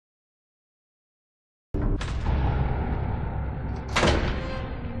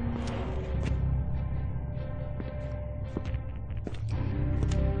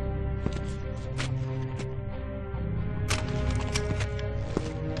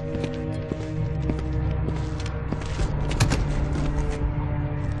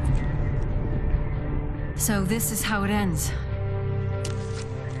So this is how it ends.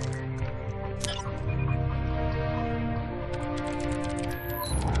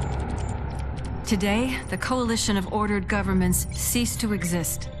 Today, the coalition of ordered governments ceased to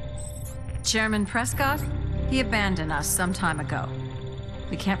exist. Chairman Prescott, he abandoned us some time ago.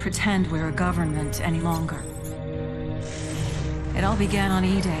 We can't pretend we're a government any longer. It all began on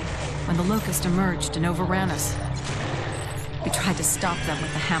E-Day, when the Locust emerged and overran us. We tried to stop them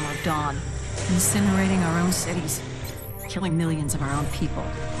with the Hammer of Dawn, incinerating our own cities, killing millions of our own people.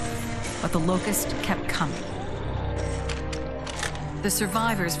 But the Locust kept coming. The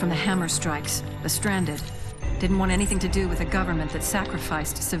survivors from the Hammer strikes, the Stranded, didn't want anything to do with a government that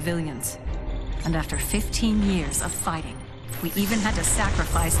sacrificed civilians. And after 15 years of fighting, we even had to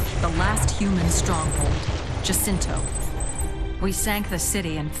sacrifice the last human stronghold, Jacinto. We sank the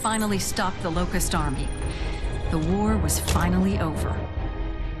city and finally stopped the Locust army. The war was finally over.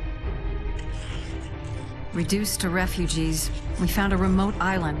 Reduced to refugees, we found a remote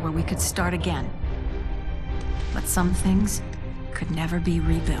island where we could start again. But some things could never be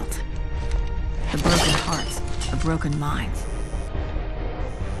rebuilt. The broken hearts, the broken minds.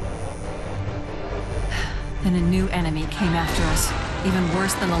 Then a new enemy came after us, even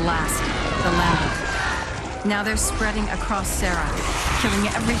worse than the last, the Lambent. Now they're spreading across Serra, killing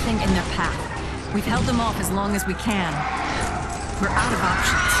everything in their path. We've held them off as long as we can. We're out of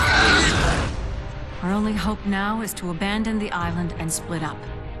options. Our only hope now is to abandon the island and split up.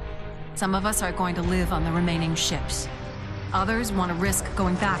 Some of us are going to live on the remaining ships. Others want to risk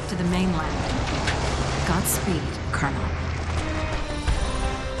going back to the mainland. Godspeed, Colonel.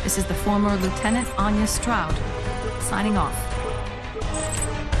 This is the former Lieutenant Anya Stroud, signing off.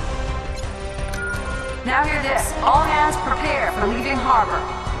 Now hear this. All hands prepare for leaving harbor.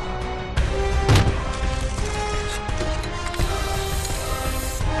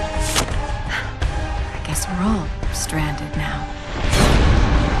 I guess we're all stranded now.